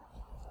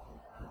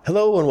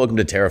Hello and welcome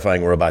to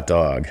Terrifying Robot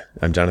Dog.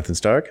 I'm Jonathan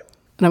Stark.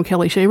 And I'm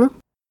Kelly Shaver.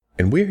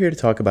 And we're here to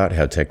talk about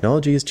how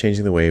technology is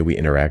changing the way we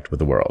interact with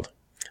the world.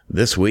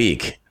 This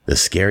week, the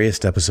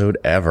scariest episode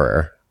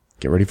ever.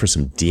 Get ready for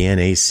some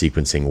DNA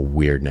sequencing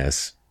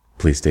weirdness.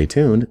 Please stay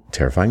tuned.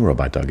 Terrifying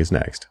Robot Dog is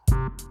next.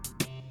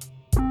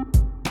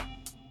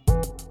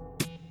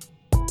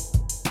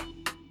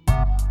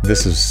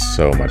 This is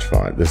so much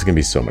fun. This is going to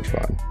be so much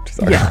fun to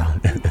talk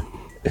about.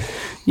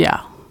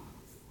 Yeah.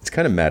 It's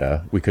kind of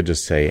meta. We could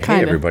just say,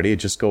 hey, everybody,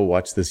 just go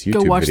watch this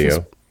YouTube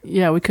video.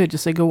 Yeah, we could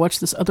just say, go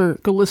listen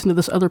to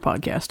this other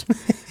podcast.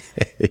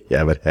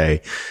 Yeah, but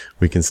hey,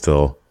 we can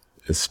still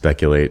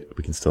speculate.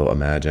 We can still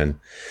imagine.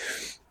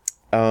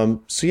 So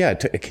yeah,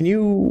 can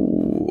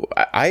you,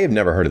 I have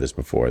never heard of this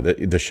before,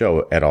 the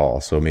show at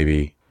all. So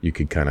maybe you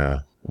could kind of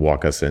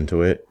walk us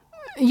into it.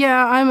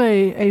 Yeah, I'm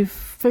a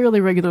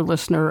fairly regular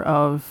listener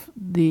of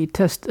the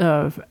test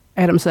of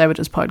Adam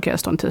Savage's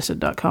podcast on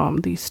Tested.com,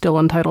 the Still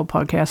Untitled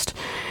podcast.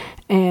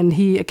 And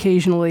he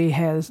occasionally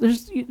has,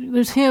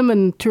 there's him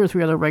and two or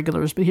three other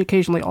regulars, but he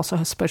occasionally also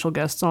has special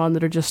guests on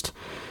that are just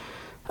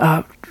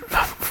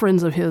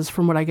friends of his,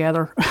 from what I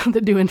gather,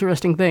 that do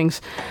interesting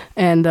things.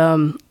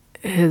 And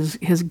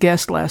his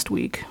guest last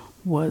week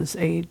was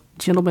a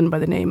gentleman by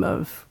the name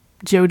of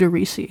Joe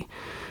DeRisi,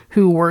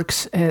 who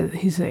works as,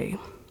 he's a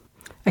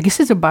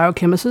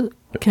biochemist.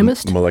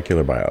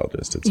 Molecular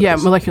biologist. Yeah,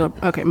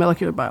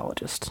 molecular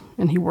biologist.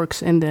 And he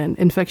works in an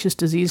infectious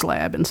disease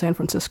lab in San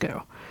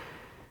Francisco.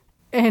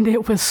 And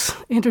it was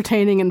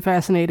entertaining and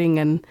fascinating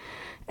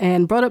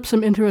and brought up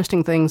some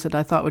interesting things that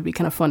I thought would be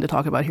kind of fun to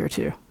talk about here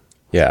too.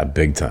 Yeah,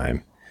 big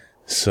time.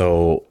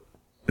 So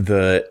I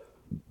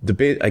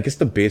guess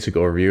the basic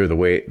overview, the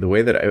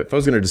way that if I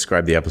was going to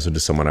describe the episode to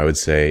someone, I would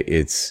say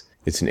it's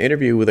an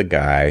interview with a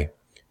guy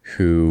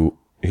who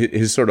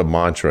his sort of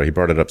mantra, he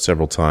brought it up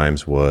several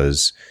times,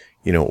 was,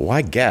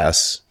 why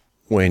guess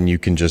when you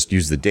can just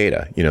use the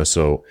data?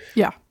 So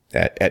yeah.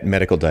 At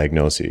medical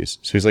diagnoses.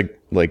 So he's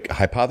like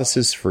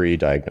hypothesis-free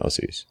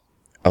diagnoses.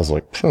 I was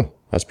like,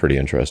 that's pretty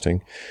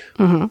interesting.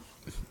 Mm-hmm.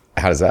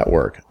 How does that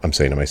work? I'm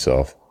saying to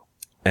myself.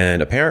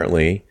 And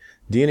apparently,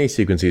 DNA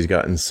sequencing has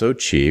gotten so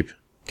cheap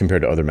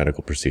compared to other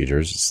medical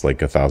procedures. It's like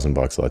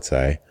 $1,000, let's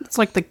say. It's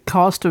like the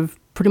cost of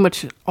pretty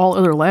much all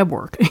other lab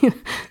work.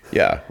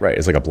 Yeah, right.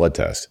 It's like a blood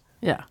test.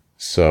 Yeah.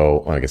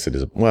 So I guess it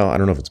is. Well, I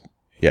don't know if it's.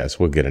 Yes,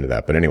 we'll get into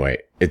that. But anyway,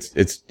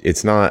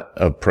 it's not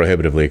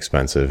prohibitively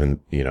expensive,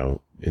 and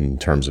in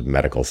terms of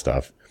medical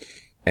stuff.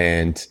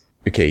 And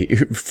okay,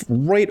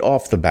 right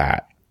off the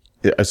bat.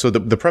 So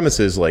the premise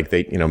is like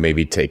they,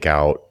 maybe take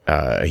out,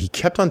 he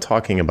kept on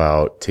talking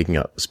about taking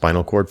out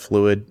spinal cord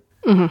fluid.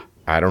 Mm-hmm.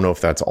 I don't know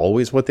if that's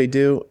always what they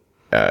do.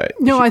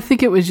 No, I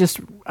think that was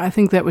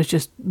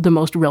just the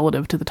most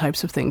relative to the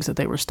types of things that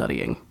they were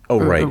studying. Oh,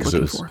 right. Because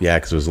it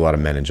was a lot of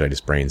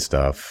meningitis brain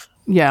stuff.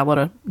 Yeah, a lot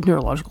of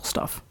neurological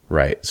stuff.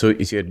 Right. So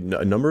you had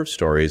a number of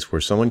stories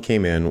where someone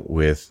came in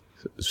with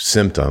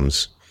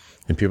symptoms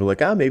and people were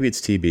like, maybe it's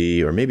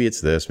TB, or maybe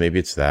it's this, maybe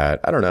it's that.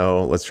 I don't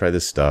know. Let's try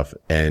this stuff.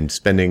 And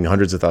spending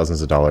hundreds of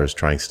thousands of dollars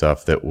trying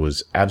stuff that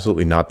was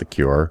absolutely not the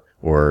cure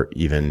or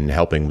even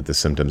helping with the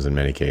symptoms in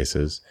many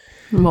cases.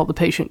 Well, the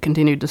patient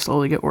continued to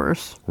slowly get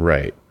worse.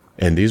 Right.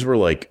 And these were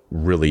like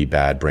really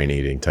bad brain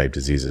eating type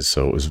diseases.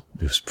 So it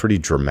was pretty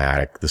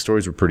dramatic. The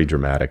stories were pretty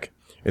dramatic.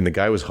 And the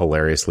guy was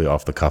hilariously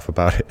off the cuff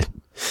about it.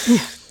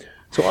 Yeah.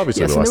 So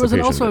obviously, yes, and there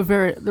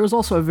was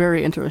also a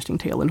very interesting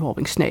tale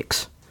involving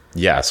snakes.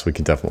 Yes, we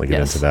can definitely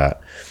get into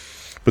that.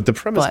 But the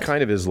premise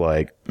kind of is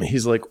like,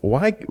 he's like,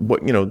 why,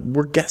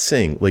 we're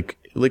guessing, like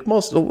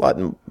lots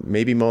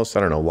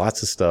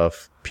of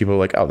stuff. People are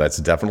like, oh, that's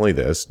definitely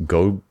this.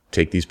 Go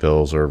take these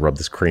pills or rub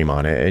this cream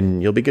on it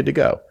and you'll be good to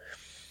go.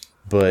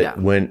 But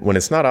when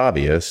it's not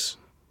obvious,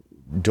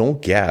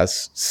 don't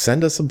guess.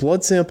 Send us a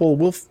blood sample.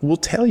 We'll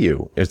tell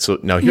you. And so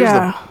now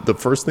here's the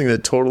first thing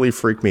that totally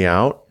freaked me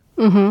out.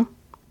 Mm-hmm.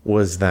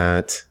 Was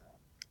that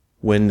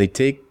when they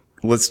take,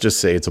 let's just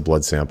say it's a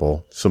blood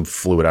sample, some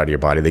fluid out of your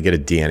body, they get a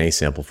DNA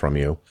sample from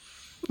you.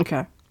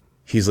 Okay.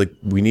 He's like,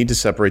 we need to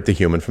separate the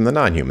human from the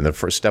non-human. The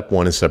first step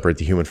one is separate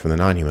the human from the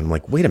non-human. I'm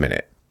like, wait a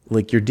minute.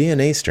 Like your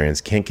DNA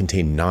strands can't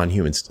contain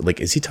non-human. Like,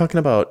 is he talking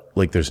about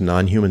like there's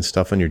non-human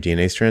stuff on your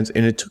DNA strands?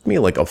 And it took me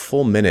like a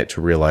full minute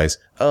to realize,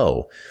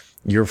 oh,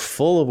 you're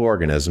full of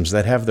organisms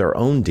that have their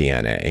own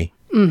DNA.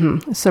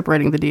 Mm-hmm.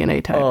 Separating the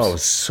DNA types. Oh,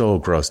 so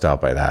grossed out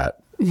by that.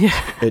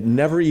 Yeah. It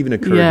never even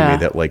occurred to me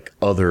that like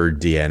other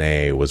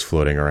DNA was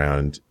floating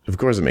around. Of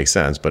course it makes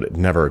sense, but it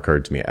never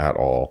occurred to me at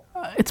all.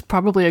 It's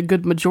probably a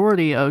good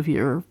majority of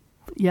your,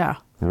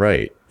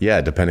 Right. Yeah,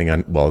 depending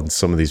on, in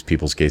some of these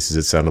people's cases,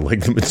 it sounded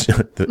like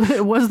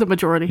it was the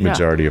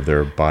majority of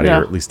their body,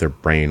 or at least their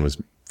brain was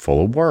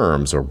full of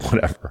worms or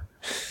whatever.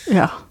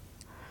 Yeah.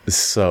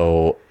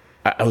 So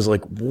I was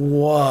like,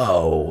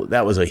 whoa,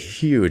 that was a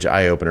huge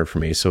eye opener for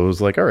me. So it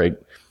was like, all right,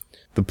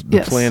 the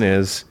plan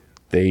is,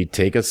 they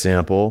take a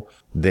sample,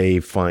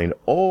 they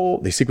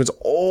sequence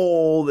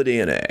all the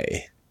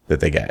DNA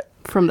that they get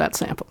from that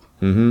sample.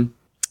 Mm-hmm.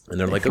 And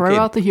they're like, throw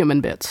out the human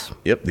bits.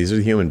 Yep, these are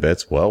the human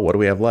bits. Well, what do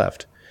we have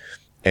left?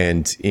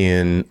 And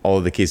in all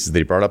of the cases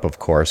they brought up, of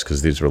course,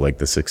 because these were like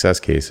the success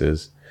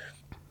cases,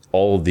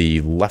 all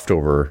the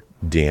leftover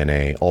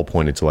DNA all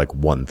pointed to like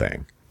one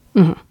thing.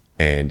 Mm-hmm.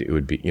 And it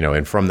would be,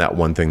 and from that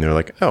one thing, they're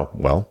like, oh,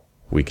 well,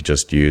 we could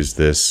just use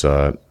this,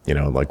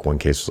 like one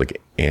case was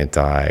like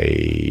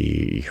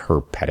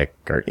anti-herpetic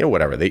or,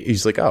 whatever.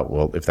 He's like, oh,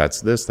 well, if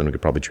that's this, then we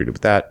could probably treat it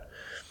with that.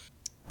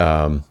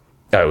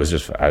 It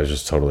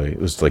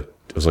was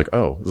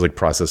like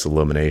process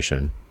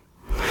elimination.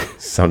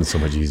 Sounded so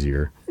much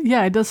easier.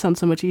 Yeah, it does sound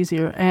so much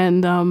easier.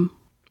 And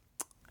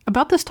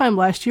about this time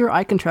last year,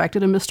 I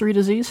contracted a mystery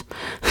disease.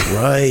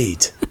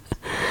 Right.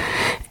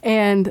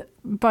 And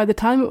by the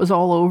time it was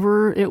all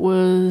over, it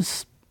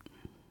was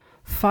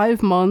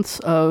 5 months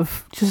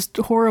of just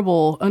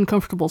horrible,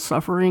 uncomfortable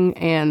suffering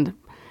and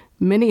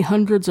many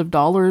hundreds of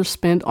dollars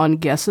spent on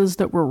guesses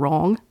that were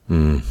wrong.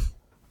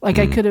 Like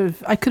I could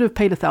have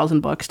paid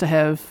 $1,000 to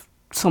have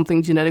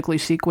something genetically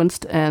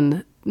sequenced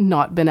and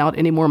not been out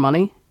any more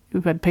money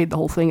if I'd paid the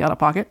whole thing out of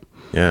pocket.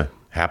 Yeah,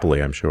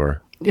 happily, I'm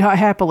sure. Yeah,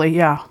 happily,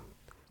 yeah.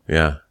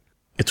 Yeah,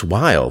 it's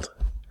wild.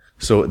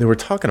 So they were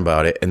talking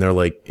about it, and they're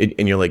like,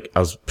 and you're like,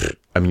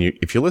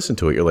 if you listen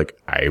to it, you're like,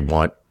 I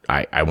want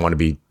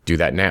to do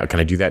that now. Can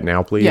I do that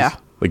now, please? Yeah.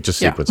 Like, just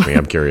sequence me.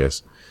 I'm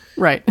curious.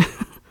 Right.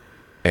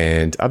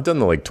 And I've done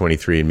the like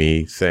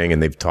 23andMe thing,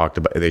 and they talked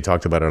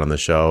about it on the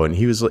show, and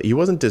he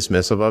wasn't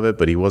dismissive of it,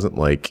 but he wasn't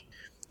like,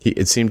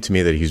 it seemed to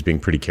me that he was being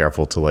pretty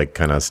careful to like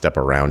kind of step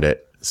around the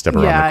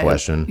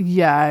question.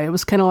 It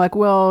was kind of like,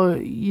 well,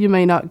 you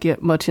may not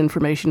get much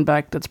information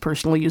back that's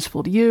personally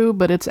useful to you,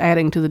 but it's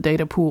adding to the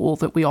data pool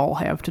that we all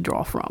have to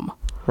draw from.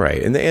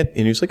 Right, and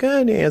he was like, the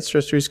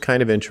ancestry is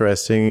kind of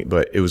interesting,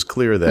 but it was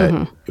clear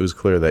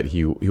that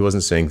he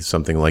wasn't saying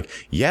something like,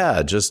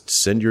 yeah, just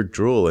send your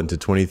drool into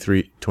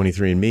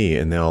 23andMe,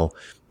 and they'll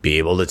be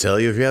able to tell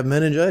you if you have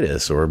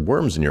meningitis or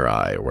worms in your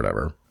eye or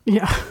whatever.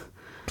 Yeah.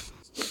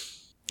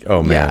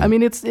 Oh man. Yeah, I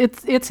mean,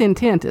 its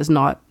intent is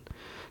not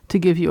to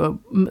give you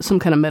some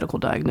kind of medical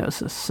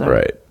diagnosis. So,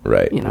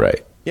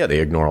 right. Yeah, they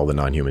ignore all the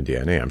non-human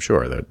DNA. I'm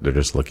sure they're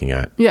just looking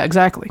at. Yeah,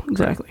 exactly.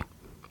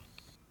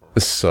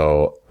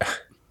 So,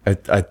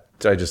 I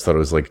just thought it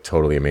was like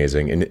totally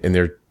amazing, and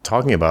they're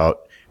talking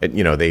about,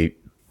 it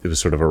was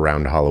sort of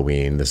around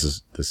Halloween.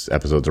 This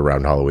episode's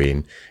around Halloween.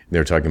 And they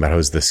were talking about how it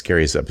was the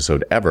scariest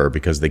episode ever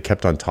because they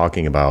kept on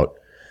talking about,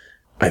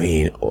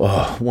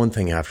 one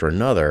thing after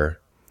another.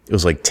 It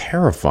was like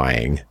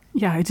terrifying.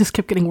 Yeah, it just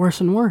kept getting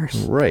worse and worse.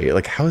 Right.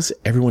 Like, how is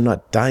everyone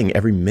not dying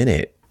every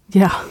minute?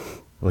 Yeah.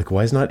 Like,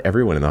 why is not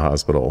everyone in the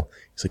hospital?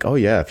 He's like, oh,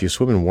 yeah, if you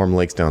swim in warm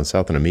lakes down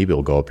south, an amoeba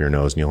will go up your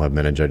nose and you'll have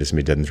meningitis and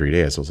be dead in 3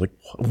 days. I was like,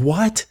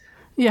 what?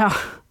 Yeah.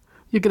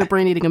 You get a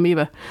brain-eating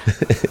amoeba.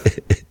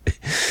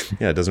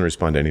 Yeah, it doesn't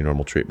respond to any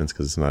normal treatments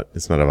because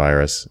it's not a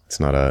virus. It's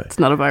not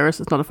a virus.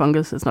 It's not a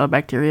fungus. It's not a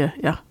bacteria.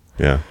 Yeah.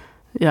 Yeah.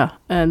 Yeah.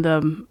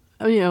 And,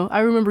 I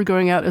remember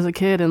going out as a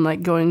kid and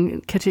like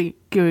getting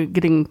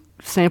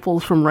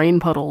samples from rain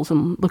puddles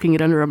and looking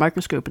at under a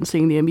microscope and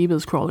seeing the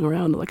amoebas crawling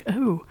around. Like,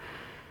 oh,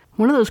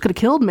 one of those could have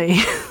killed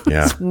me.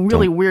 Yeah. It's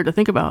really weird to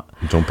think about.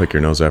 Don't pick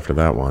your nose after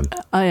that one.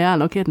 Oh, yeah,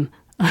 no kidding.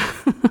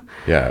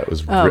 Yeah, it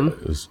was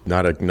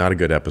not a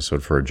good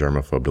episode for a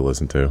germaphobe to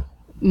listen to.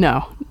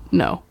 No,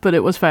 but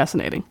it was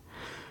fascinating.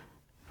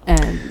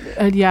 And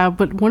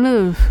but one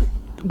of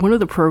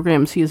the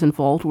programs he is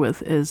involved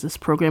with is this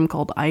program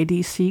called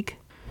IDSeq.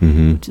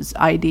 Mm-hmm. Which is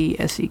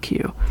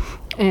IDSeq,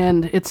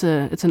 and it's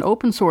an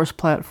open source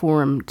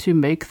platform to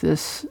make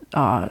this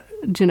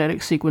genetic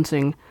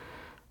sequencing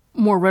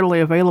more readily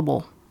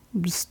available,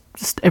 just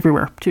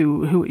everywhere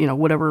to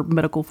whatever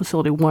medical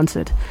facility wants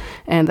it.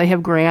 And they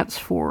have grants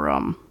for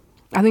I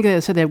think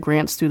they said they have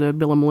grants through the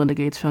Bill and Melinda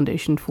Gates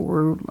Foundation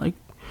for like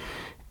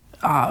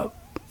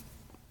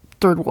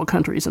third world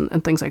countries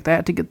and things like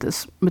that to get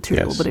this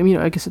material. Yes. But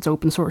I guess it's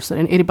open source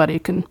and anybody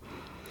can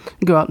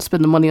go out and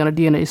spend the money on a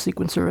DNA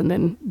sequencer and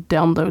then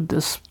download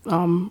this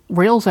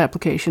Rails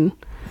application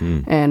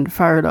and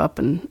fire it up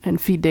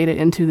and feed data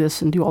into this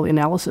and do all the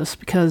analysis.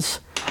 Because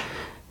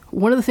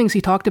one of the things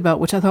he talked about,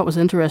 which I thought was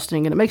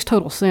interesting, and it makes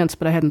total sense,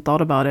 but I hadn't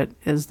thought about it,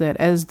 is that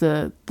as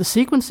the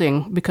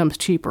sequencing becomes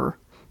cheaper,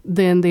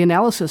 then the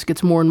analysis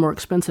gets more and more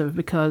expensive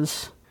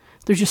because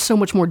there's just so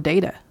much more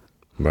data.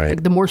 Right.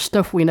 Like the more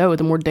stuff we know,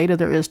 the more data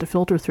there is to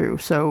filter through.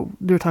 So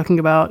they're talking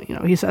about,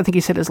 I think he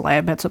said his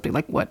lab had something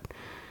like,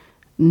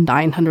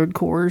 900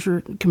 cores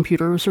or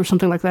computers or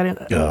something like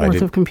that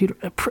worth of computer.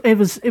 It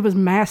was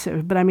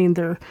massive, but I mean,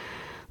 this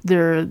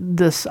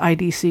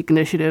IDSeq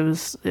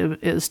initiative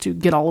is to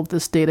get all of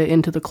this data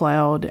into the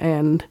cloud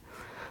and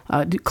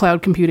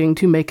cloud computing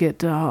to make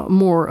it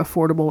more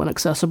affordable and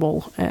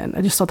accessible. And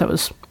I just thought that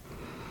was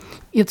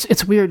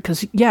it's weird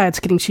because it's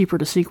getting cheaper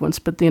to sequence,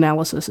 but the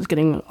analysis is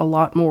getting a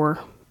lot more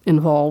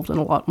involved and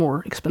a lot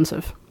more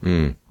expensive.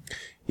 Mm.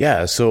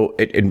 Yeah, so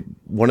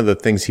one of the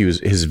things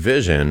his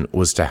vision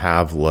was to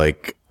have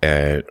like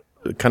a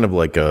kind of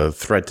like a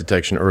threat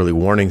detection early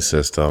warning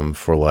system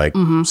for like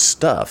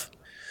stuff.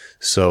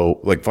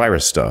 So like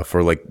virus stuff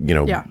or like,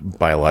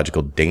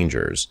 biological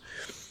dangers,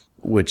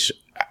 which,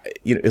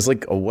 is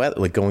like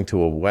going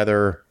to a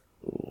weather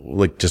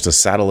like just a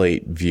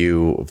satellite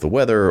view of the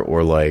weather,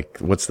 or like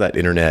what's that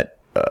internet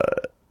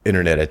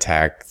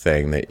attack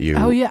thing that you...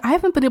 Oh yeah, I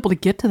haven't been able to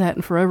get to that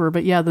in forever,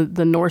 but yeah,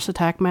 the Norse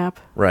attack map.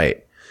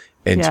 Right.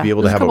 And to be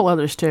able to have a couple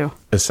others too.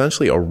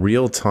 Essentially a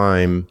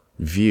real-time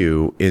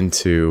view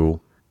into,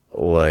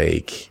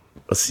 like,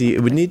 let's see,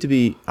 it would need to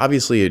be,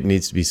 obviously it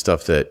needs to be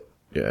stuff that,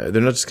 they're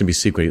not just going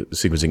to be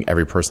sequencing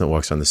every person that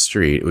walks on the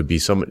street. It would be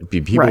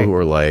people who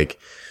are like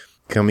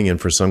coming in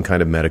for some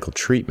kind of medical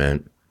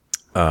treatment.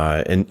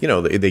 And, you know,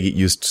 they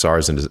used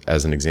SARS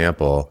as an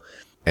example,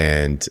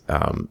 and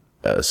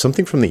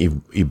something from the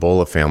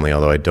Ebola family,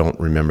 although I don't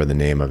remember the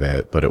name of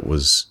it, but it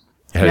was...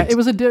 it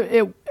was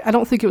I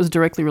don't think it was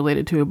directly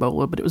related to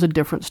Ebola, but it was a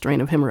different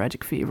strain of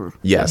hemorrhagic fever.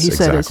 Yes,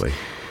 exactly.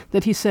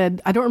 That he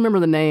said, I don't remember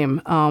the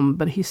name,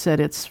 but he said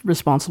it's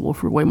responsible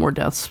for way more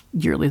deaths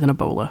yearly than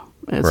Ebola.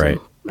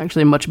 It's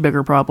actually a much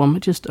bigger problem.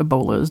 Just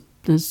Ebola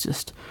is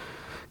just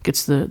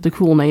gets the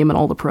cool name in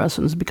all the press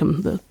and has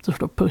become the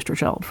sort of poster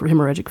child for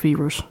hemorrhagic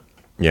fevers.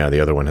 Yeah, the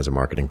other one has a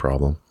marketing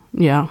problem.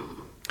 Yeah.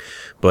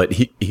 But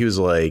he was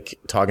like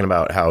talking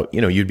about how,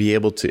 you know, you'd be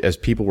able to, as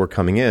people were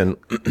coming in,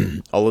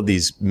 all of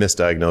these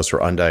misdiagnosed or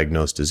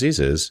undiagnosed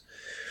diseases,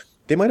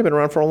 they might have been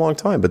around for a long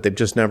time, but they've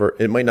just never,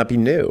 it might not be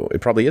new. It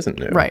probably isn't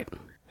new. Right.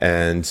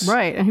 And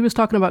he was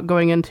talking about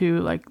going into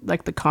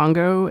like the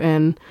Congo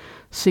and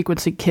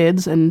sequencing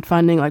kids and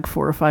finding like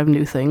 4 or 5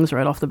 new things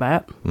right off the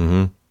bat.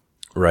 Mm-hmm.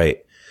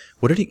 Right.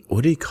 What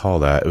did he call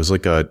that? It was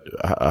like a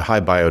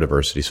high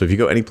biodiversity. So if you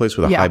go any place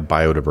with a high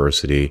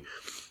biodiversity,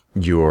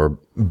 you're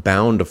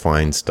bound to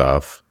find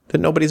stuff that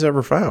nobody's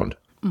ever found.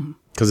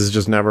 Because it's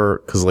just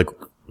never, because like,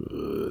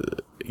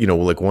 you know,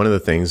 like one of the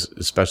things,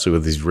 especially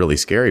with these really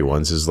scary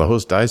ones, is the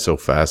host dies so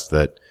fast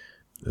that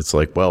it's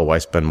like, well, why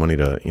spend money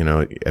to, you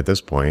know, at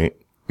this point,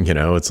 you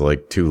know, it's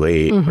like too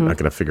late. We're not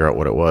going to figure out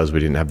what it was. We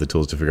didn't have the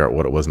tools to figure out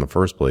what it was in the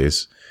first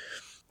place.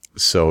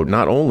 So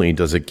not only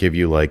does it give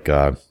you like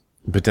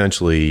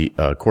potentially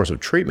a course of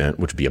treatment,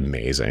 which would be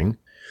amazing,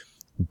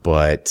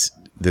 but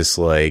this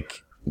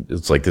like,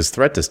 it's like this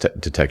threat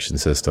detection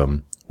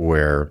system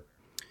where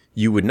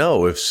you would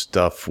know if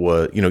stuff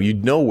was, you know,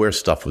 you'd know where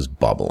stuff was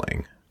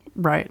bubbling.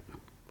 Right.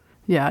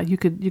 Yeah, you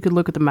could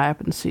look at the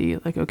map and see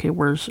like, okay,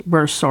 where's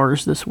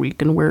SARS this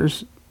week and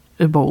where's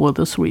Ebola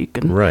this week,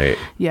 and right.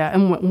 Yeah,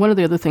 and one of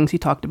the other things he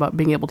talked about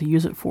being able to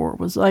use it for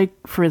was like,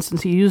 for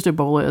instance, he used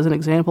Ebola as an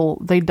example.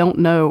 They don't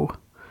know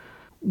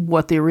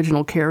what the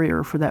original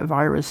carrier for that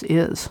virus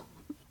is,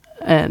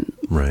 and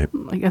right.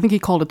 Like, I think he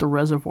called it the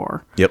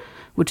reservoir. Yep.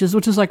 Which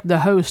is like the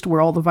host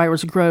where all the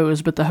virus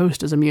grows, but the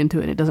host is immune to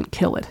it and it doesn't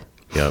kill it.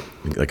 Yep,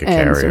 like a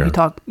carrier. So he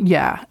talked,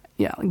 like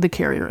the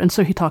carrier. And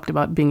so he talked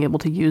about being able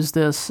to use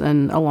this,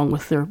 and along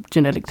with their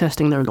genetic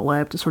testing there in the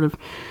lab, to sort of,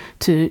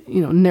 to,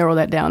 you know, narrow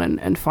that down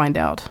and find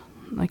out,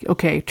 like,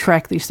 okay,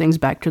 track these things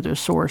back to their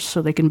source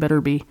so they can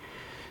better be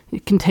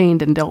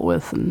contained and dealt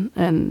with,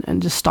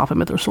 and just stop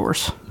them at their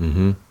source.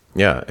 Mm-hmm.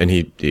 Yeah, and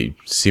he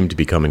seemed to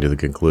be coming to the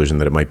conclusion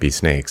that it might be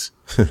snakes.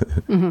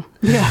 Mm-hmm.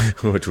 Yeah.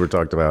 Which were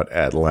talked about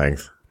at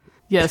length.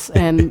 Yes,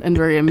 and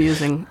very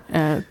amusing.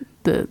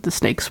 The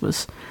snake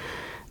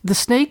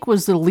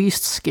was the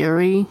least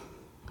scary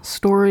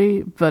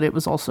story, but it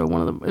was also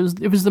one of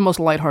the, it was the most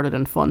lighthearted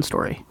and fun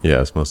story. Yeah,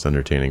 it's most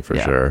entertaining for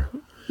sure.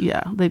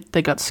 Yeah,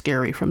 they got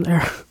scary from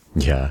there.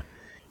 Yeah.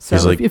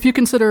 So if you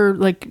consider,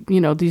 like, you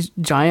know, these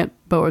giant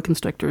boa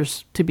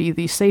constrictors to be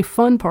the safe,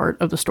 fun part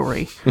of the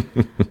story.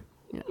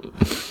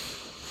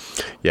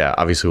 Yeah,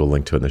 obviously we'll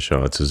link to it in the show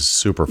notes. It's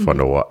super fun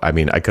to watch. I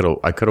mean, I could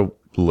have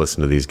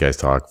listened to these guys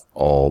talk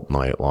all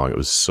night long. It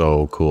was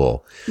so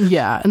cool.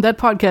 Yeah, and that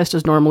podcast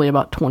is normally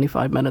about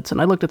 25 minutes,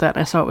 and I looked at that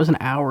and I saw it was an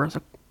hour. I was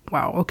like,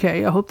 wow,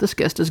 okay, I hope this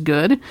guest is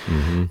good.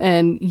 Mm-hmm.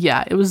 And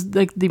yeah, it was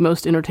like the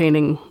most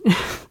entertaining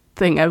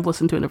thing I've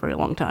listened to in a very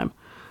long time.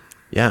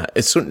 Yeah,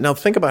 so now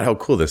think about how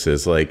cool this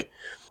is. Like,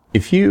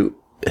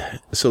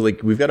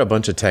 like we've got a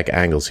bunch of tech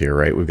angles here,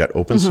 right? We've got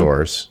open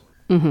source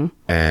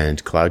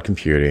and cloud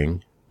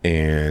computing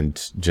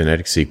and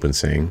genetic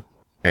sequencing.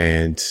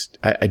 And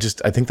I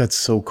think that's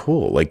so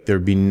cool. Like,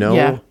 there'd be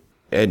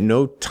at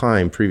no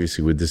time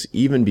previously would this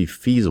even be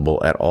feasible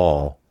at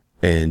all.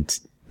 And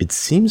it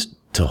seems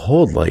to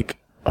hold like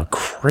a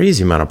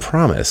crazy amount of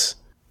promise.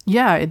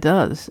 Yeah, it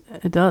does.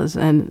 It does.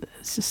 And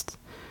it's just,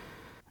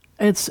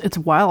 it's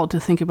wild to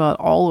think about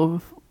all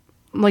of,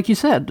 like you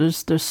said,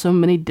 there's so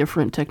many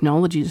different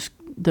technologies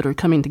that are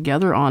coming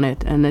together on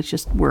it. And it's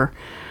just, we're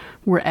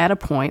at a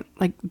point,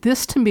 like,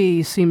 this to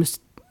me seems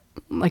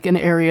like an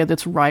area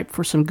that's ripe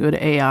for some good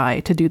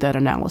AI to do that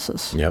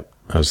analysis. Yep.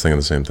 I was thinking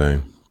the same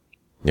thing.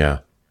 Yeah.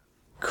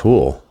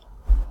 Cool.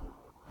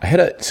 I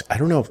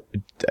don't know,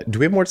 do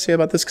we have more to say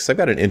about this? Because I've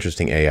got an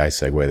interesting AI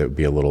segue that would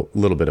be a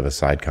little bit of a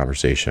side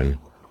conversation.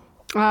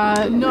 No,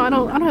 I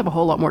don't have a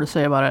whole lot more to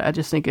say about it. I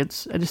just think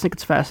it's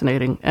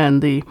fascinating.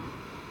 And the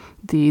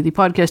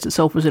podcast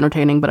itself was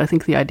entertaining, but I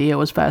think the idea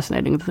was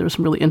fascinating. There was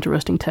some really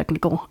interesting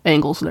technical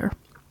angles there.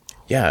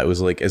 Yeah, it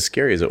was like, as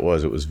scary as it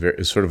was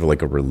sort of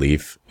like a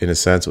relief in a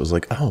sense. It was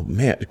like, oh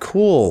man,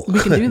 cool. We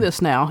can do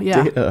this now.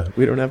 Yeah. Data.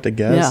 We don't have to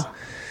guess. Yeah.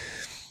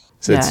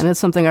 So and it's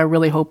something I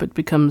really hope it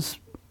becomes,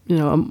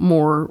 a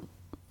more.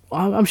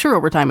 I'm sure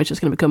over time it's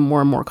just going to become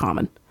more and more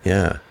common.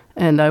 Yeah.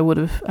 And I would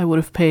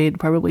have paid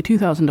probably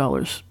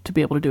 $2,000 to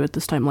be able to do it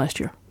this time last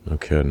year. No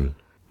kidding.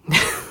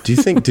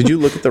 Did you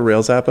look at the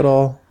Rails app at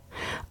all?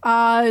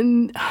 I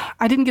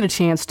didn't get a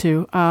chance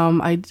to.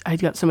 I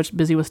got so much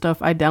busy with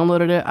stuff. I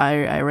downloaded it.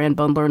 I ran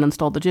Bundler and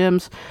installed the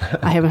gems.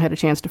 I haven't had a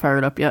chance to fire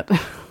it up yet.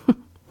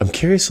 I'm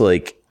curious,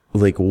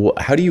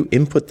 how do you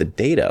input the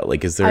data?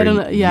 Like, is there a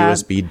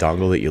USB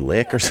dongle that you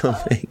lick or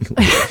something?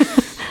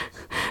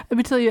 Let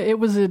me tell you, it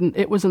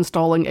was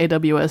installing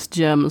AWS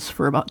gems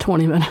for about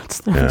 20 minutes.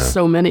 There were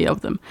so many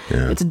of them.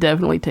 Yeah. It's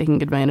definitely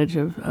taking advantage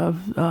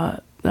of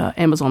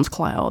Amazon's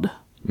cloud.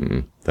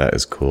 That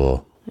is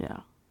cool. Yeah.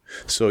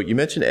 So you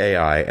mentioned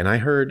AI, and I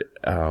heard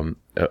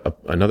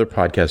another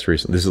podcast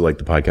recently. This is like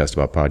the podcast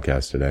about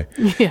podcasts today.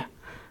 Yeah.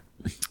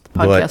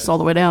 Podcasts all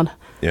the way down.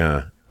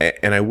 Yeah.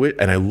 And I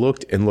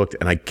looked and looked,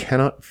 and I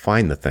cannot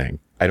find the thing.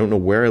 I don't know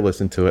where I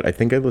listened to it. I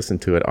think I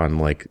listened to it on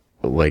like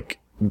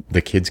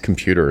the kid's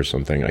computer or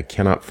something. I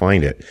cannot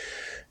find it.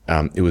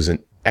 It was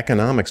an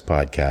economics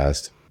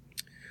podcast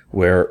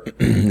where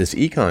this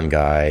econ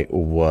guy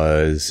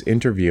was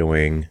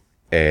interviewing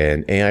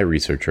an AI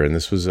researcher, and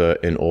this was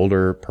an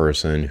older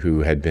person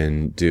who had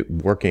been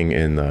working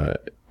in the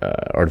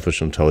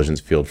artificial intelligence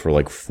field for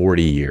like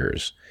 40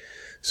 years.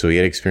 So he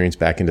had experience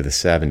back into the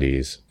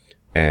 70s,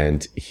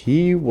 and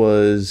he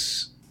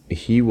was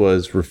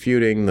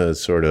refuting the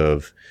sort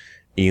of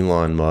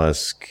Elon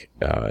Musk,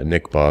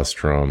 Nick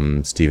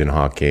Bostrom, Stephen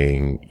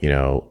Hawking,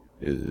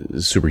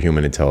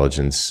 superhuman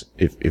intelligence.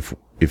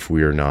 If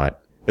we are not,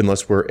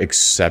 unless we're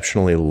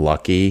exceptionally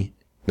lucky,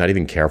 not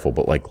even careful,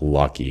 but like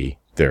lucky,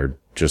 they're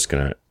just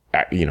gonna,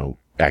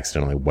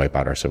 accidentally wipe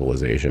out our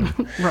civilization.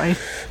 Right.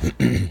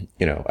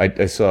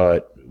 I saw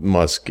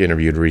Musk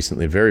interviewed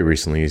very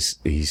recently.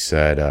 He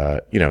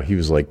said, he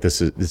was like,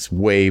 this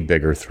way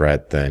bigger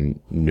threat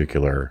than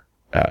nuclear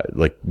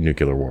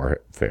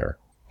warfare.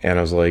 And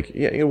I was like,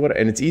 yeah, what?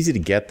 And it's easy to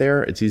get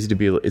there. It's easy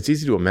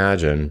to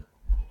imagine,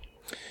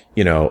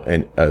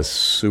 a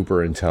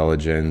super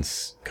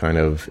intelligence kind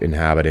of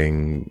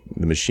inhabiting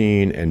the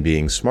machine and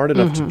being smart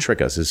enough to trick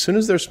us. As soon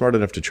as they're smart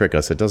enough to trick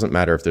us, it doesn't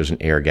matter if there's an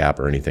air gap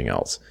or anything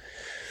else.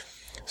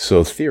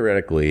 So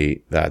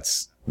theoretically,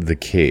 that's the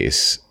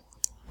case.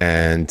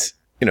 And,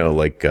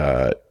 what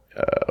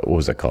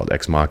was that called?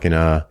 Ex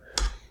Machina?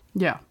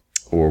 Yeah.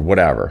 Or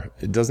whatever.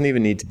 It doesn't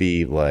even need to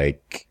be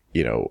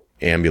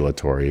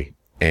ambulatory.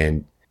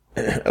 And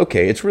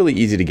okay, it's really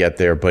easy to get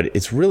there, but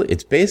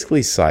it's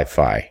basically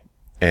sci-fi.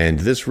 And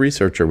this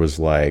researcher was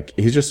like,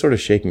 he's just sort of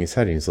shaking his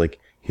head. And he's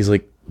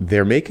like,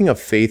 they're making a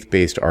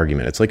faith-based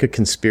argument. It's like a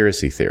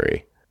conspiracy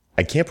theory.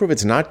 I can't prove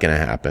it's not going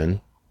to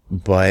happen,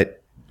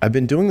 but I've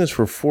been doing this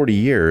for 40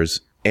 years.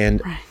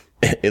 And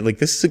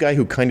this is a guy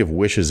who kind of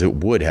wishes it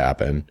would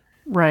happen.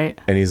 Right.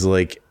 And he's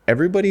like,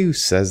 everybody who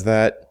says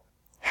that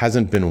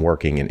hasn't been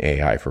working in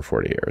AI for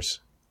 40 years.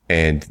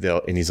 And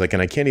he's like,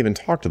 and I can't even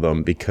talk to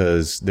them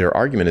because their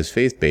argument is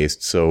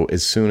faith-based. So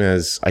as soon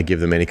as I give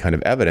them any kind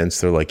of evidence,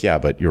 they're like, yeah,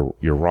 but you're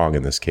wrong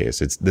in this case.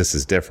 this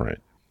is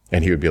different.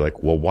 And he would be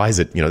like, well, why is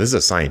it, this is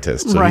a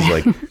scientist. So he's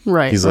like,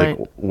 like,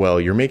 well,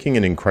 you're making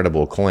an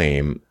incredible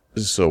claim.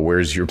 So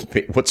what's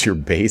your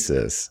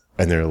basis?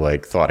 And they're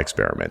like, thought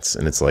experiments.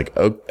 And it's like,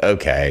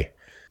 okay.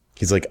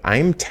 He's like,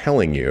 I'm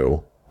telling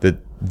you that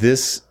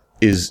this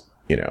is,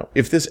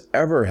 if this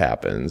ever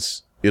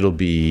happens, it'll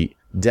be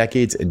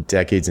decades and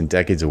decades and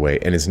decades away,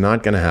 and it's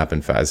not going to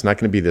happen fast. It's not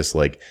going to be this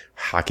like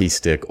hockey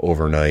stick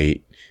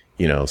overnight,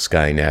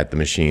 Skynet, the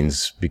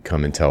machines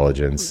become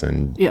intelligence,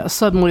 and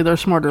suddenly they're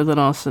smarter than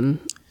us and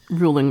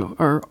ruling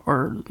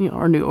our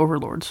new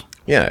overlords.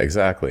 Yeah,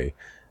 exactly.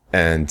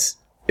 And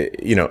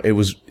it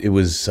was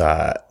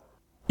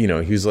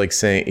he's like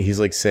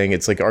saying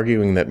it's like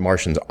arguing that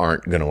Martians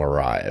aren't going to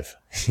arrive.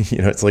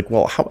 It's like,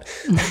 well, how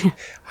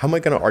am I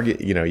going to argue?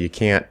 You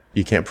can't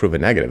prove a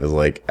negative. It's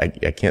like, I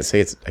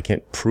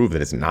can't prove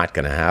that it's not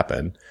going to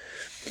happen.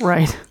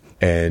 Right.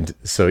 And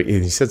so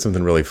he said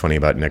something really funny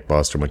about Nick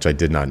Bostrom, which I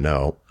did not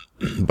know,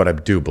 but I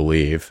do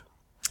believe.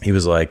 He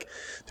was like,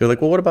 they're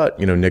like, well, what about,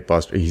 Nick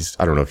Bostrom?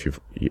 I don't know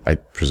I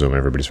presume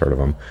everybody's heard of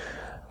him.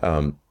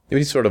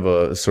 He's sort of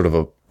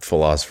a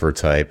philosopher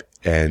type.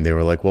 And they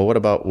were like, well, what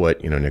about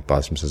what, Nick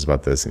Bostrom says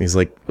about this? And he's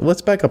like,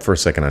 let's back up for a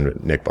second on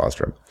Nick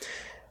Bostrom.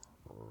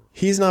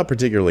 He's not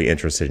particularly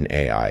interested in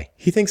AI.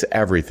 He thinks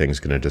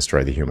everything's going to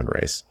destroy the human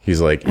race. He's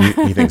like,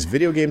 he thinks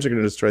video games are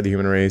going to destroy the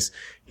human race.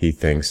 He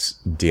thinks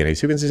DNA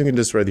sequencing is going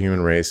to destroy the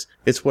human race.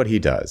 It's what he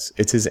does.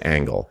 It's his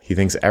angle. He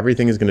thinks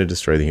everything is going to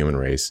destroy the human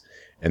race.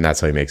 And that's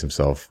how he makes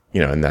himself,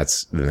 and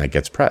then that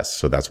gets press.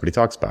 So that's what he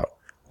talks about.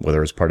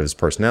 Whether it's part of his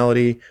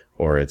personality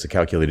or it's a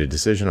calculated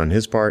decision on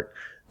his part,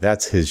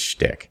 that's his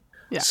shtick.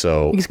 Yeah.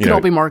 So it could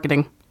all be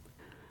marketing.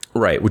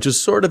 Right. Which is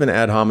sort of an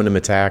ad hominem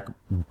attack,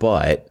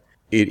 but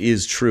it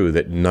is true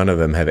that none of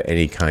them have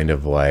any kind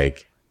of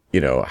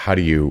how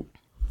do you,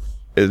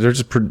 they're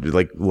just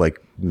like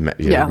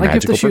magical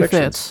if the shoe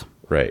predictions. Fits.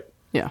 Right.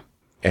 Yeah.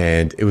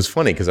 And it was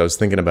funny because I was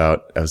thinking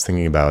about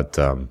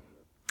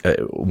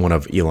one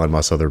of Elon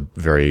Musk's other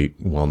very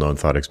well-known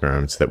thought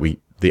experiments that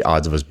the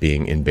odds of us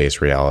being in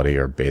base reality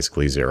are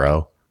basically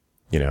zero.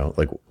 You know,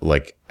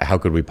 like how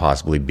could we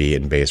possibly be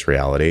in base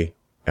reality?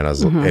 And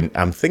and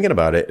I'm thinking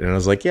about it, and I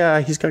was like,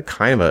 yeah, he's got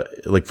kind of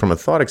like from a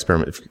thought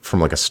experiment, from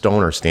like a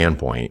stoner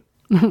standpoint,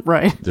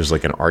 right? There's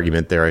like an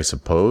argument there, I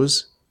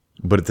suppose,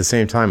 but at the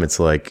same time, it's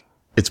like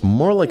it's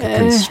more like a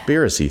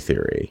conspiracy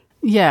theory.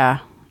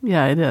 Yeah,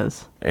 it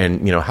is.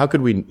 And you know, how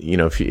could we? You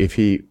know,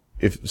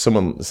 if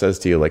someone says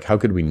to you like, how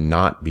could we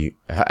not be?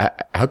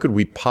 How could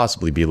we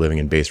possibly be living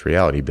in base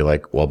reality? Be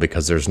like, well,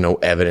 because there's no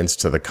evidence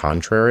to the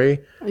contrary.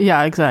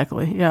 Yeah,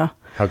 exactly. Yeah.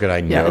 How could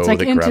I know that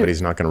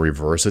gravity's not going to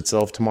reverse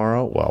itself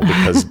tomorrow? Well,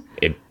 because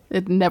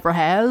it never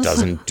has.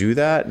 Doesn't do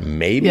that.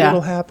 Maybe it'll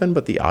happen,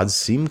 but the odds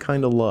seem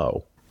kind of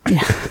low.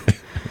 Yeah.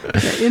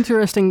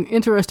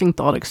 Interesting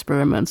thought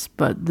experiments,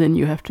 but then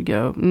you have to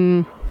go.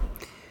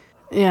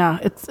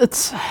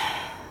 It's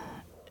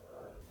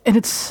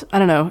I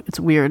don't know. It's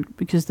weird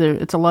because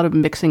it's a lot of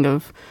mixing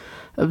of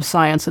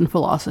science and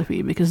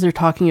philosophy, because they're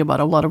talking about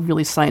a lot of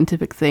really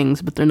scientific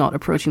things, but they're not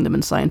approaching them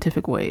in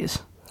scientific ways.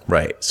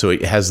 Right. So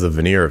it has the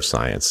veneer of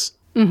science,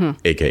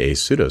 aka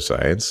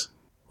pseudoscience,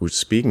 which,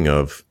 speaking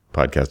of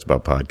podcast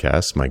about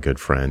podcasts, my good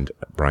friend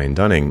Brian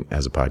Dunning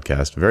has a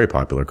podcast, very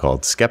popular,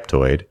 called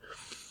Skeptoid,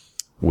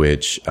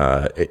 which,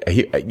 I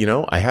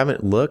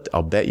haven't looked.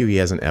 I'll bet you he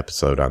has an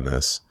episode on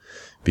this,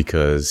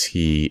 because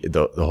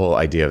the whole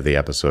idea of the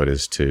episode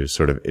is to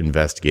sort of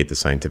investigate the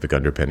scientific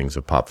underpinnings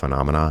of pop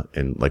phenomena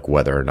and like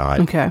whether or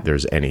not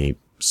there's any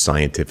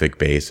scientific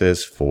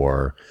basis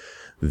for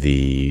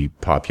the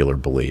popular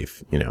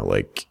belief,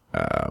 like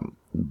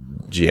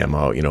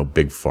GMO,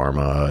 big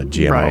pharma,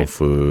 GMO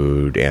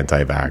food,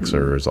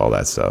 anti-vaxxers, all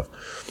that stuff.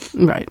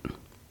 Right.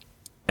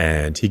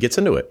 And he gets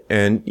into it.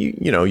 And,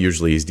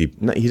 usually he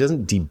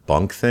doesn't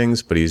debunk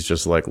things, but he's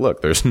just like,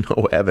 look, there's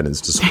no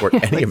evidence to support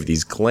any of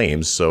these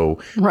claims. So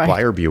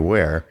buyer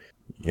beware.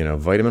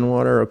 Vitamin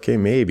water, okay,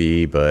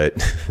 maybe, but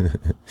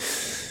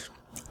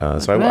I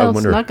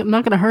wonder. It's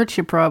not going to hurt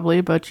you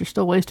probably, but you're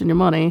still wasting your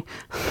money.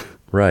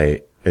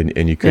 Right.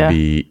 And you could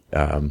be,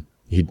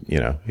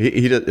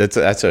 that's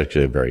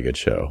actually a very good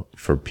show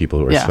for people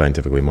who are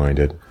scientifically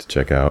minded to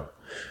check out.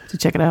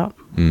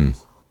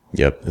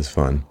 Yep. It's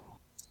fun.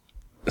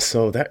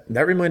 So that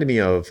reminded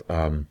me of,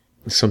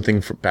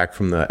 something back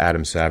from the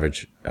Adam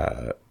Savage,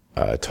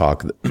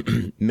 talk.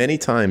 Many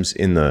times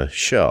in the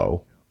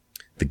show,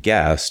 the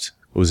guest,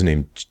 what was his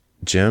name?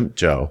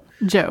 Joe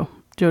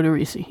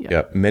DeRisi.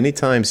 Yeah. Many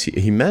times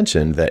he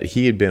mentioned that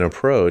he had been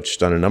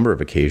approached on a number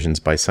of occasions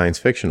by science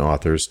fiction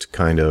authors to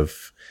kind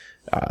of,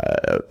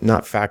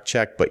 not fact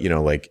check, but,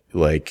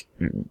 like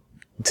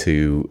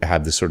to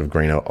have this sort of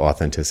grain of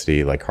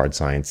authenticity, like hard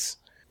science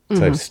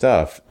type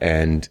stuff.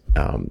 And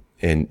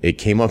it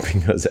came up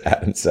because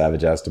Adam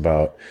Savage asked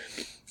about,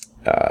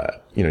 are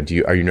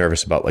you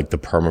nervous about like the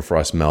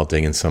permafrost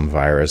melting and some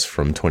virus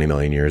from 20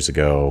 million years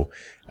ago,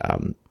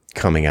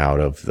 coming out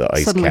of the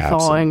ice suddenly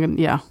caps? Falling,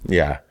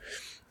 Yeah.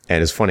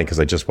 And it's funny because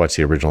I just watched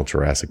the original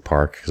Jurassic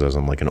Park because I was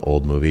on like an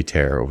old movie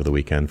tear over the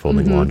weekend,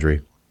 folding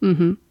laundry.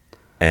 Mm-hmm.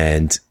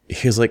 And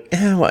he was like,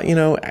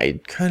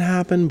 it could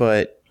happen,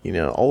 but,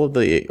 all of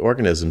the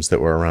organisms that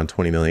were around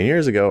 20 million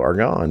years ago are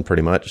gone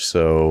pretty much.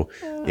 So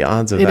the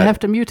odds of that. They'd have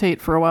to mutate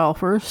for a while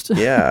first.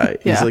 Yeah.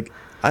 He's like,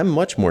 I'm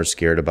much more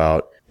scared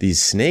about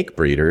these snake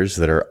breeders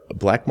that are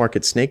black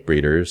market snake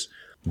breeders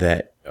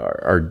that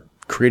are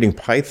creating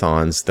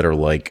pythons that are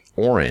like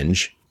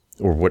orange,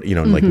 or what,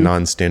 like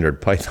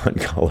non-standard python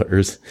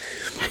colors.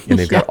 And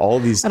they've got all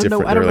these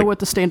different... I don't know what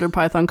the standard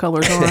python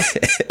colors are.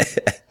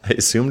 I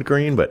assumed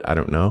green, but I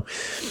don't know.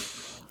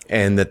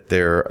 And that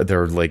they're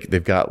like,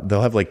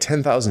 they'll have like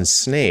 10,000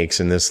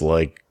 snakes in this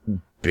like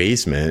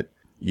basement,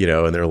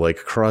 and they're like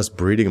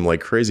crossbreeding them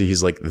like crazy.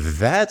 He's like,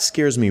 that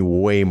scares me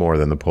way more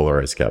than the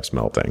polar ice caps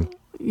melting.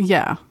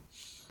 Yeah.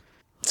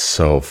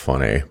 So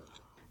funny.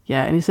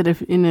 Yeah. And he said,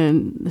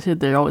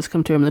 they always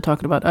come to him, they're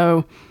talking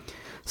about,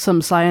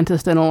 some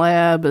scientist in a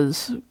lab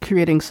is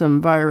creating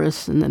some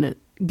virus and then it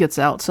gets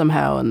out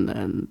somehow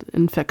and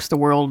infects the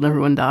world and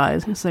everyone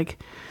dies. He's like,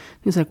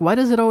 why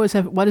does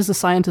the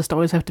scientist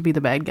always have to be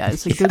the bad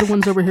guys? Like, they're the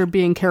ones over here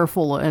being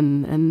careful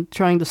and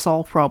trying to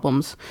solve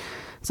problems.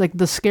 It's like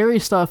the scary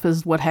stuff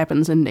is what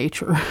happens in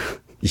nature.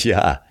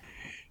 Yeah.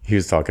 He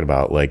was talking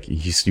about like,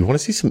 you want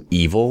to see some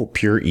evil,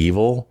 pure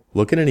evil?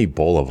 Look at an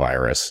Ebola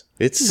virus.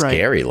 It's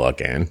scary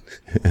looking.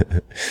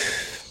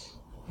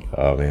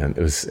 Oh man,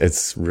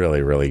 it's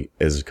really, really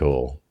is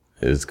cool.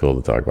 It is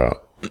cool to talk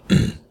about.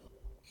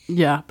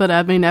 Yeah, but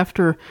I mean,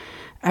 after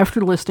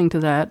listening to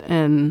that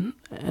and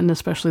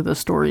especially the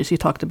stories he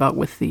talked about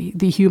with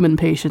the human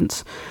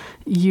patients,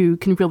 you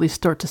can really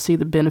start to see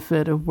the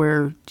benefit of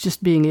where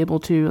just being able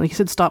to, like you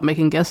said, stop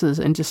making guesses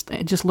and just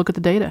look at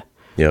the data.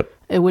 Yep.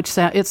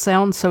 It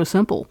sounds so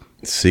simple.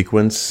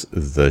 Sequence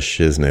the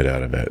shiznit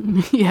out of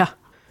it. Yeah.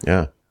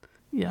 Yeah.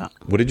 Yeah.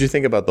 What did you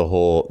think about the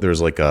whole?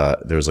 There's like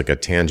a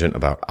tangent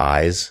about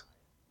eyes.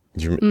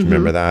 Do you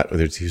remember that?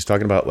 He was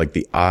talking about like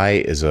the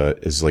eye is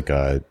like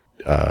a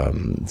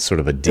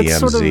sort of a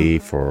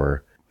DMZ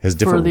for Has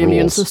different for the rules.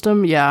 immune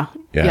system. Yeah.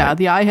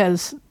 The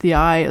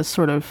eye is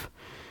sort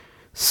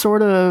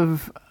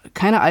of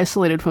kind of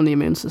isolated from the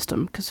immune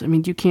system because I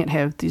mean you can't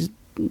have these.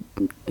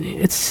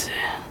 It's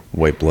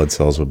white blood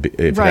cells would be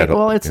right.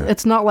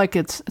 It's not like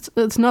it's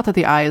not that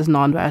the eye is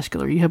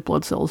non-vascular. You have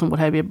blood cells and what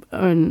have you,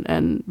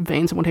 and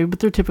veins and what have you, but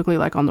they're typically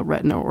like on the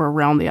retina or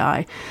around the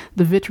eye.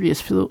 The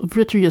vitreous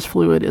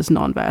fluid is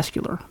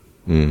non-vascular.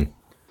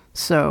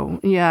 So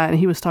yeah, and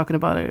he was talking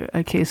about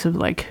a case of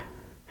like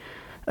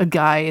a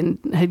guy and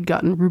had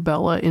gotten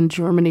rubella in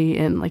Germany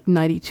in like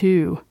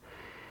 92.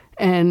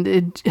 And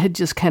it had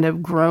just kind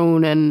of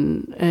grown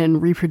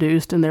and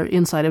reproduced in the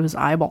inside of his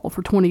eyeball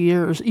for 20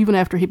 years, even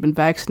after he'd been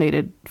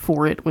vaccinated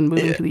for it when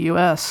moving to the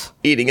U.S.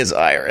 Eating his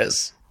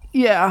iris.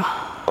 Yeah.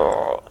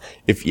 Oh.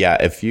 If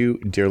you,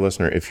 dear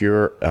listener, if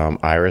your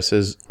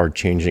irises are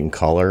changing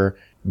color,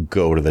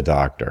 go to the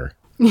doctor.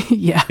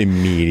 Yeah.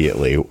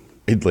 Immediately.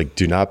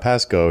 Do not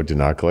pass go. Do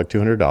not collect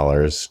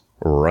 $200.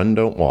 Run,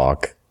 don't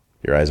walk.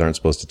 Your eyes aren't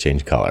supposed to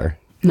change color.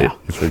 No.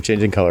 If they're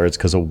changing color, it's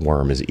because a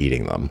worm is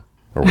eating them.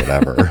 Or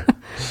whatever.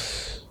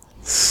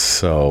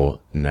 So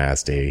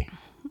nasty.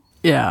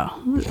 Yeah.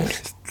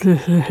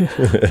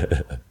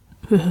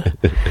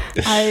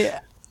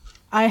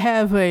 I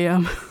have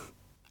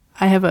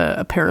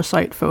a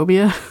parasite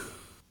phobia.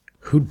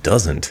 Who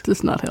doesn't?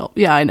 Does not help.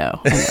 Yeah, I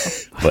know.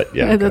 But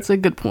yeah, that's a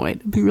good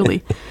point. I'd be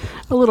really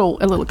a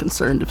little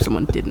concerned if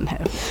someone didn't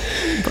have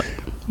it. But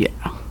yeah.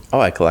 Oh,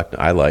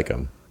 I like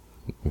them.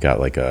 Got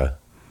like a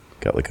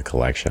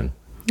collection.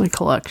 A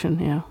collection,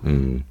 yeah.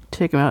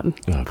 Take them out and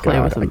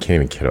play with them. I can't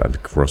even kid.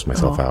 I'd gross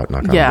myself out.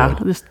 Knock on wood. Yeah,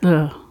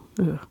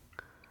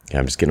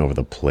 I'm just getting over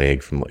the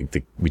plague from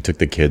we took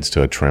the kids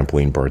to a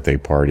trampoline birthday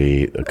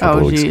party a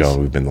couple of weeks ago.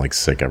 We've been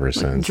sick ever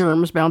since.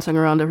 Germs bouncing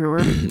around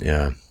everywhere.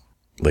 Yeah.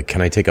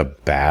 Can I take a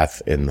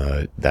bath in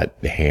that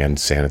hand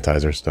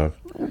sanitizer stuff?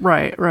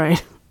 Right.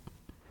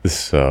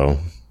 So,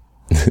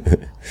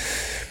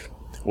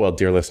 well,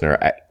 dear listener,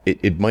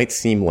 it might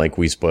seem like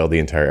we spoiled the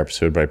entire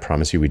episode, but I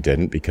promise you we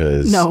didn't,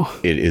 because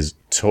it is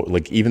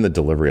even the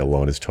delivery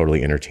alone is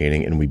totally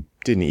entertaining, and we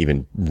didn't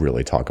even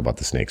really talk about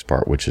the snakes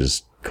part, which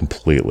is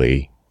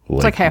completely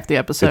it's like half the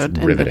episode,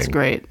 and it's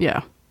great.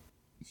 Yeah,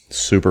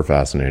 super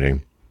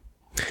fascinating.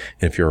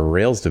 And if you're a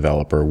Rails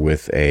developer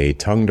with a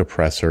tongue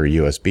depressor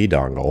USB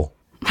dongle,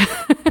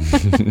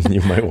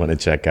 you might want to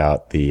check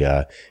out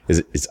the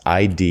it's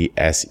idseq.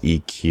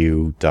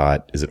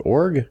 Is it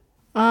org?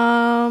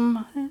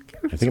 I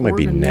think it might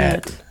be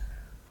net.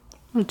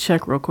 I'm gonna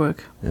check real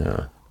quick.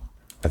 Yeah,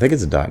 I think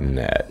it's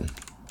 .net.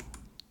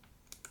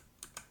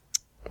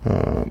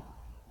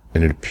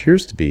 And it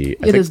appears to be.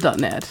 It is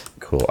 .net.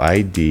 Cool.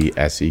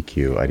 IDSEQ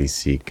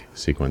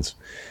sequence.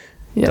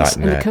 Yes,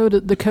 and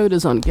the code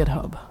is on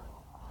GitHub.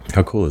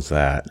 How cool is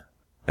that?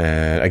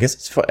 And I guess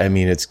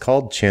it's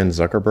called Chan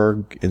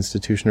Zuckerberg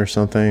Institution or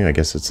something. I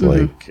guess it's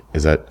I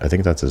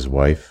think that's his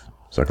wife,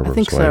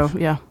 Zuckerberg's wife. I think so,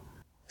 yeah.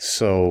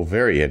 So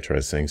very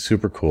interesting,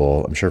 super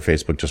cool. I'm sure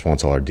Facebook just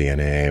wants all our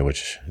DNA,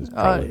 which is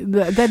probably...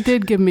 that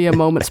did give me a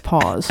moment's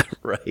pause.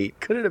 Right.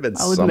 Could it have been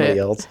somebody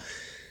else?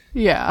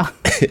 Yeah.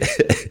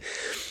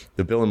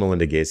 The Bill and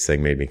Melinda Gates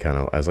thing made me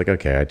I was like,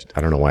 okay,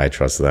 I don't know why I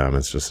trust them.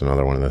 It's just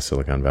another one of the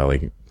Silicon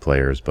Valley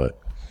players, but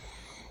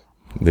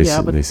they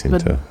seem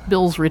to...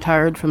 Bill's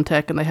retired from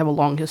tech, and they have a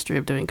long history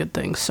of doing good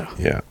things, so...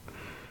 Yeah.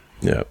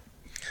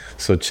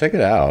 So check it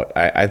out.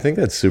 I think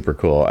that's super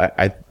cool.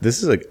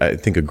 This is I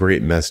think a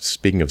great mess.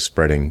 Speaking of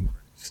spreading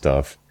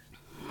stuff,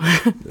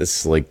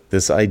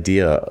 this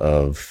idea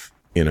of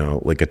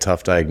a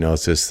tough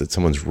diagnosis that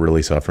someone's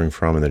really suffering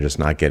from, and they're just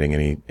not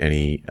getting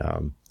any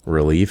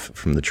relief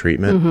from the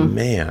treatment. Mm-hmm.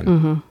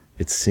 Man,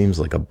 It seems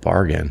like a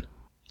bargain.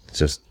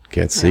 Just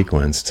get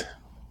sequenced.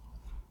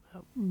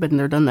 Been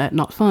there, done that.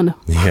 Not fun.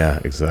 Yeah,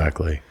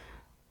 exactly.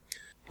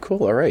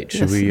 Cool. All right.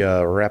 Should we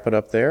wrap it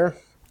up there?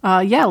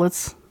 Yeah.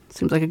 Let's.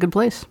 Seems like a good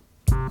place.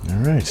 All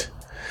right.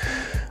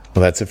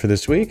 Well, that's it for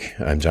this week.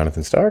 I'm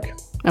Jonathan Stark.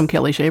 I'm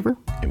Kelly Shaver.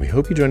 And we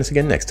hope you join us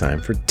again next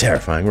time for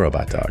Terrifying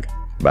Robot Dog.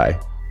 Bye.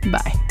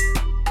 Bye.